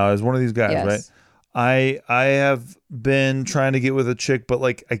LARPing right now as one of these guys, Yes. right? I have been trying to get with a chick, but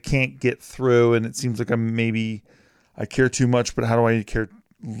like I can't get through, and it seems like I care too much. But how do I care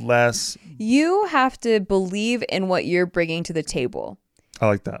less? You have to believe in what you're bringing to the table. I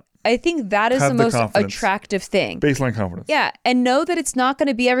like that. I think that is Have the the most confidence. attractive thing. Baseline confidence. Yeah, and know that it's not going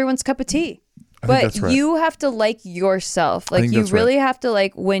to be everyone's cup of tea. I think But that's right. you have to like yourself. Like think you that's right. really have to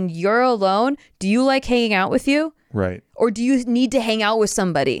like when you're alone, do you like hanging out with you? Right. Or do you need to hang out with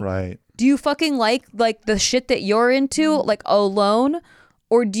somebody? Right. Do you fucking like the shit that you're into like alone?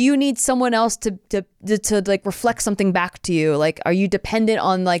 Or do you need someone else to like reflect something back to you? Like, are you dependent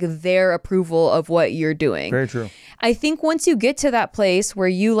on like their approval of what you're doing? Very true. I think once you get to that place where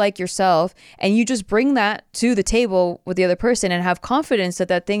you like yourself and you just bring that to the table with the other person and have confidence that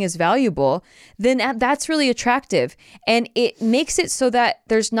that thing is valuable, then that's really attractive. And it makes it so that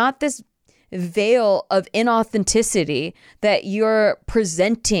there's not this veil of inauthenticity that you're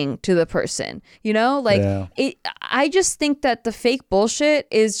presenting to the person, you know, like Yeah. I just think that the fake bullshit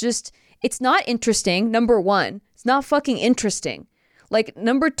is just, it's not interesting. Number one, it's not fucking interesting. Like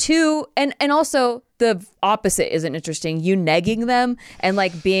number two, and also the opposite isn't interesting. You negging them and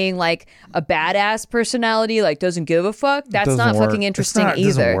like being like a badass personality, like doesn't give a fuck. That's doesn't not work. fucking It's interesting not- it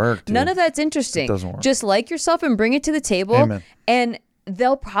doesn't either. work, dude. None of that's interesting. It doesn't work. Just like yourself and bring it to the table. Amen. And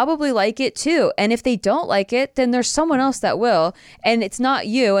they'll probably like it too. And if they don't like it, then there's someone else that will. And it's not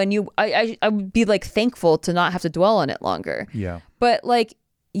you. And I would be like thankful to not have to dwell on it longer. Yeah. But like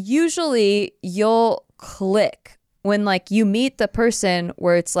usually you'll click when like you meet the person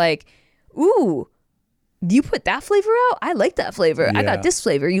where it's like, ooh, you put that flavor out? I like that flavor. I Yeah. got this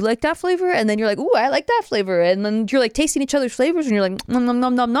flavor. You like that flavor? And then you're like, ooh, I like that flavor. And then you're like tasting each other's flavors and you're like, nom, nom,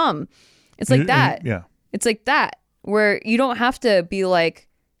 nom, nom, nom. It's like that. Yeah. It's like that where you don't have to be like,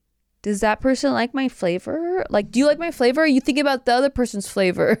 does that person like my flavor? Like, do you like my flavor? You think about the other person's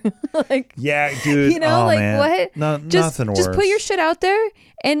flavor. Like, Yeah, dude. you know, oh, like man. what? Nothing worse. Just put your shit out there,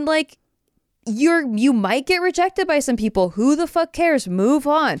 and like, you might get rejected by some people. Who the fuck cares? Move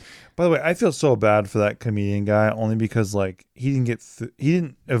on. By the way, I feel so bad for that comedian guy only because like he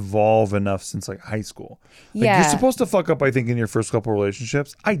didn't evolve enough since like high school. Like, Yeah. you're supposed to fuck up, I think, in your first couple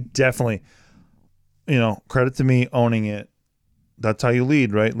relationships. I definitely, credit to me owning it. That's how you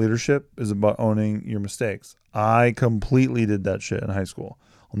lead, right? Leadership is about owning your mistakes. I completely did that shit in high school.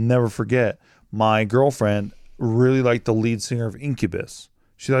 I'll never forget. My girlfriend really liked the lead singer of Incubus.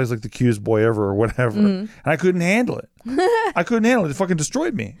 She thought he was like the cutest boy ever or whatever. And I couldn't handle it. I couldn't handle it. It fucking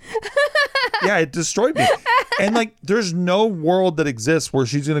destroyed me. Yeah, it destroyed me. And like, there's no world that exists where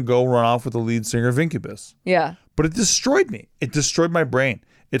she's going to go run off with the lead singer of Incubus. Yeah. But it destroyed me. It destroyed my brain.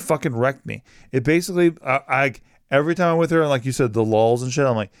 It fucking wrecked me. It basically, every time I'm with her, and like you said, the lulls and shit,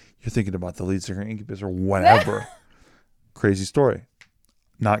 I'm like, you're thinking about the lead singer of Incubus or whatever. Crazy story.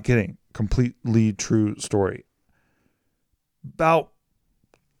 Not kidding. Completely true story. About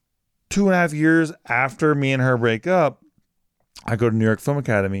 2.5 years after me and her break up, I go to New York Film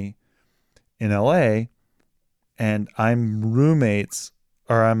Academy in LA, and I'm roommates,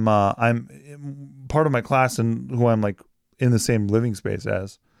 or I'm part of my class, and who I'm like in the same living space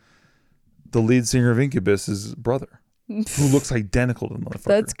as the lead singer of Incubus's brother, who looks identical to the motherfucker.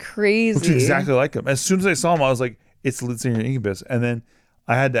 That's crazy. Looks exactly like him. As soon as I saw him, I was like, it's the lead singer of Incubus. And then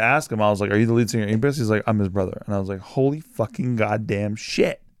I had to ask him, I was like, are you the lead singer of Incubus? He's like, I'm his brother. And I was like, holy fucking goddamn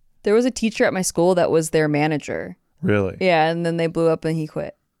shit. There was a teacher at my school that was their manager. Really? Yeah, and then they blew up and he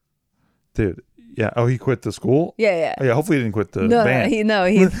quit. Dude. Yeah. Oh, he quit the school? Yeah. Oh, yeah. Hopefully he didn't quit the No, band. he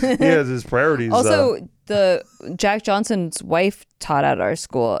He has his priorities. Also, the Jack Johnson's wife taught at our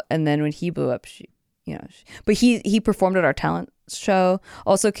school, and then when he blew up, but he performed at our talent show.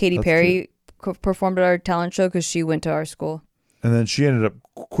 Also, Katy That's Perry performed at our talent show because she went to our school. And then she ended up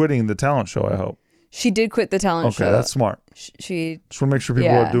quitting the talent show, I hope. She did quit the talent show. Okay, that's smart. She Just want to make sure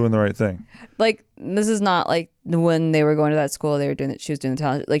people are doing the right thing. like, this is not like when they were going to that school, they were doing it. She was doing the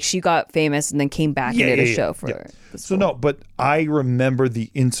talent. Like, she got famous and then came back and did a show for the So school. no, but I remember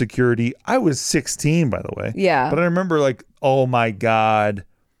the insecurity. I was 16, by the way. Yeah. But I remember like, oh my God.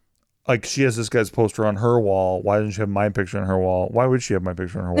 Like, she has this guy's poster on her wall. Why didn't she have my picture on her wall? Why would she have my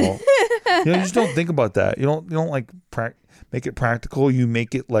picture on her wall? You just don't think about that. You don't like make it practical. You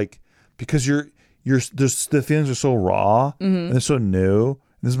make it like, because the feelings are so raw and they're so new. And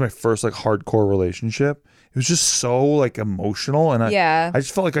this is my first like hardcore relationship. It was just so like emotional, and I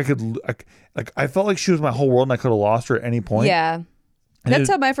just felt like I could I felt like she was my whole world, and I could have lost her at any point. Yeah. And That's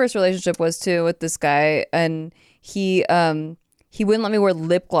how my first relationship was too, with this guy, and he wouldn't let me wear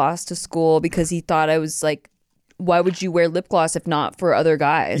lip gloss to school because he thought I was like, why would you wear lip gloss if not for other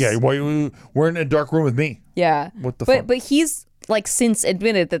guys? Yeah, why you were in a dark room with me? Yeah. What the fuck? But he's like since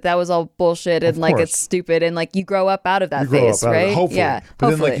admitted that was all bullshit and like it's stupid, and like you grow up out of that phase, right? Hopefully. Yeah.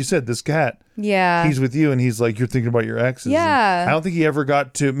 But then, like you said, this cat. Yeah. He's with you, and he's like, you're thinking about your exes. Yeah. And I don't think he ever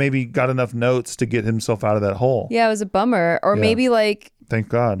got enough notes to get himself out of that hole. Yeah, it was a bummer. Or Yeah. maybe like Thank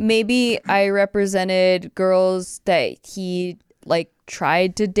God. maybe I represented girls that he like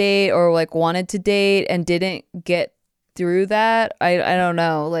tried to date or like wanted to date and didn't get through that. I don't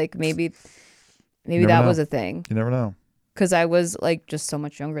know. Like maybe that was a thing. You never know. Because I was like just so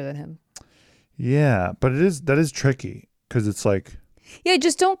much younger than him. Yeah, but that is tricky because it's like, Yeah,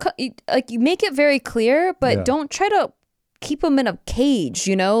 just don't like you make it very clear, but don't try to keep him in a cage,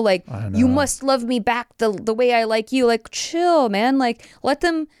 you know? Like you must love me back the way I like you. Like chill, man. Like let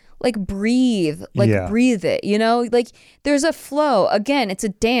them like breathe. Like breathe it, you know? Like there's a flow. Again, it's a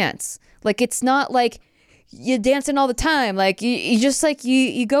dance. Like it's not like you're dancing all the time. Like you just like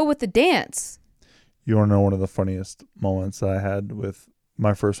you go with the dance. you want to know one of the funniest moments that I had with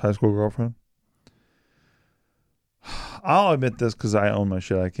my first high school girlfriend? I'll admit this because I own my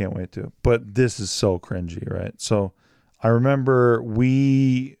shit. I can't wait to. But this is so cringy, right? So I remember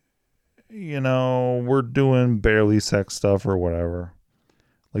we're doing barely sex stuff or whatever.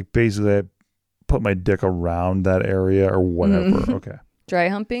 Like basically I put my dick around that area or whatever. Okay. Dry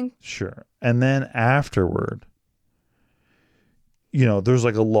humping? Sure. And then afterward, there's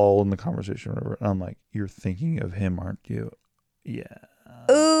like a lull in the conversation or whatever. And I'm like, you're thinking of him, aren't you? Yeah.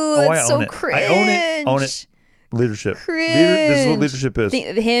 Ooh, that's so cringe. I own it. Leadership. Cringe. This is what leadership is.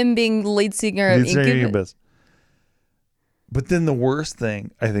 Him being the lead singer of Incubus. But then the worst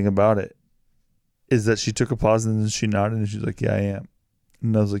thing I think about it is that she took a pause and then she nodded and she's like, yeah, I am.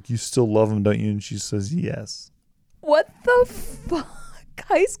 And I was like, you still love him, don't you? And she says, yes. What the fuck?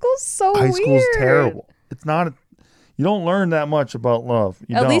 High school's so weird. High school's terrible. It's not. You don't learn that much about love.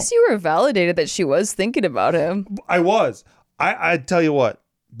 At least you were validated that she was thinking about him. I was. I tell you what,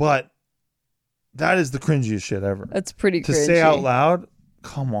 but that is the cringiest shit ever. That's pretty to cringy. say out loud.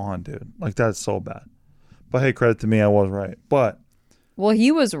 Come on, dude. Like, that's so bad. But hey, credit to me, I was right. But well,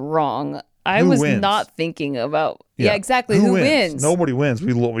 he was wrong. I who was wins? not thinking about. Yeah, exactly. Who wins? Nobody wins.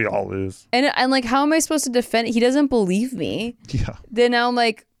 We all lose. And like, how am I supposed to defend? He doesn't believe me. Yeah. Then now I'm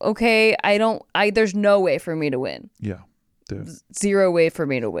like, okay, there's no way for me to win. Yeah, dude. Zero way for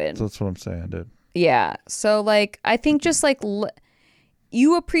me to win. So that's what I'm saying, dude. Yeah. So like, I think just like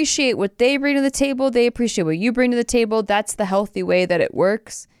you appreciate what they bring to the table. They appreciate what you bring to the table. That's the healthy way that it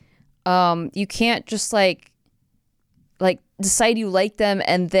works. You can't just like decide you like them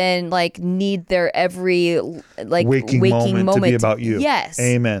and then like need their every like waking moment to be about you. Yes.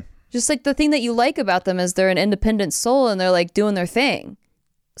 Amen. Just like the thing that you like about them is they're an independent soul and they're like doing their thing.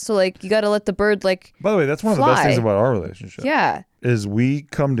 So like you got to let the bird like. By the way, that's one of the best things about our relationship. Yeah. Is we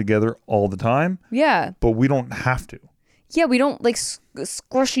come together all the time. Yeah. But we don't have to. Yeah, we don't like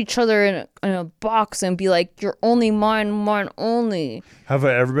squash each other in a box and be like, "You're only mine, mine only." Have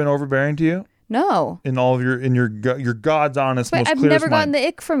I ever been overbearing to you? No. In all of your God's honest, but most I've clearest never gotten mind. the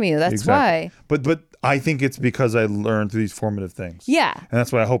ick from you. That's exactly. why. But I think it's because I learned through these formative things. Yeah. And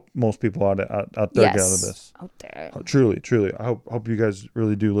that's what I hope most people out there get out of this. Out there. Truly. I hope you guys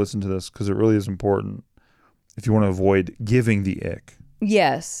really do listen to this because it really is important if you want to avoid giving the ick.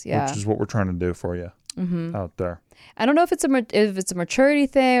 Yes. Yeah. Which is what we're trying to do for you out there. I don't know if it's a maturity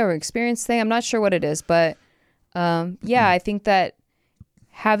thing or experience thing. I'm not sure what it is, but I think that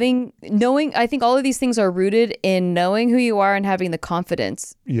I think all of these things are rooted in knowing who you are and having the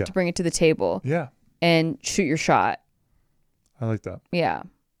confidence to bring it to the table. Yeah. And shoot your shot. I like that. Yeah.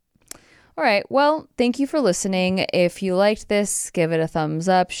 All right. Well, thank you for listening. If you liked this, give it a thumbs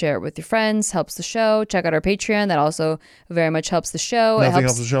up, share it with your friends, helps the show. Check out our Patreon. That also very much helps the show. Nothing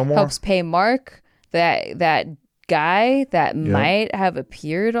helps the show more. Helps pay Mark, that guy that might have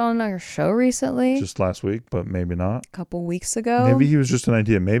appeared on our show recently. Just last week, but maybe not. A couple weeks ago. Maybe he was just an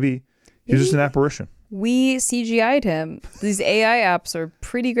idea. Maybe he was just an apparition. We CGI'd him. These AI apps are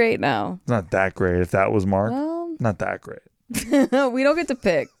pretty great now. It's not that great. If that was Mark, Well, not that great. we don't get to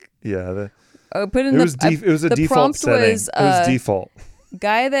pick. Yeah. Put in it was a the default prompt setting. Was, it was default.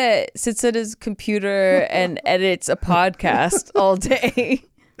 Guy that sits at his computer and edits a podcast all day.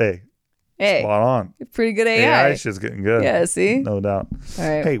 Hey, spot on. Pretty good AI. AI shit's getting good. Yeah, see? No doubt. All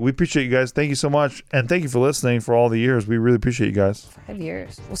right. Hey, we appreciate you guys. Thank you so much. And thank you for listening for all the years. We really appreciate you guys. 5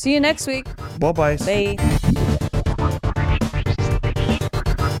 years. We'll see you next week. Bye-bye. Bye.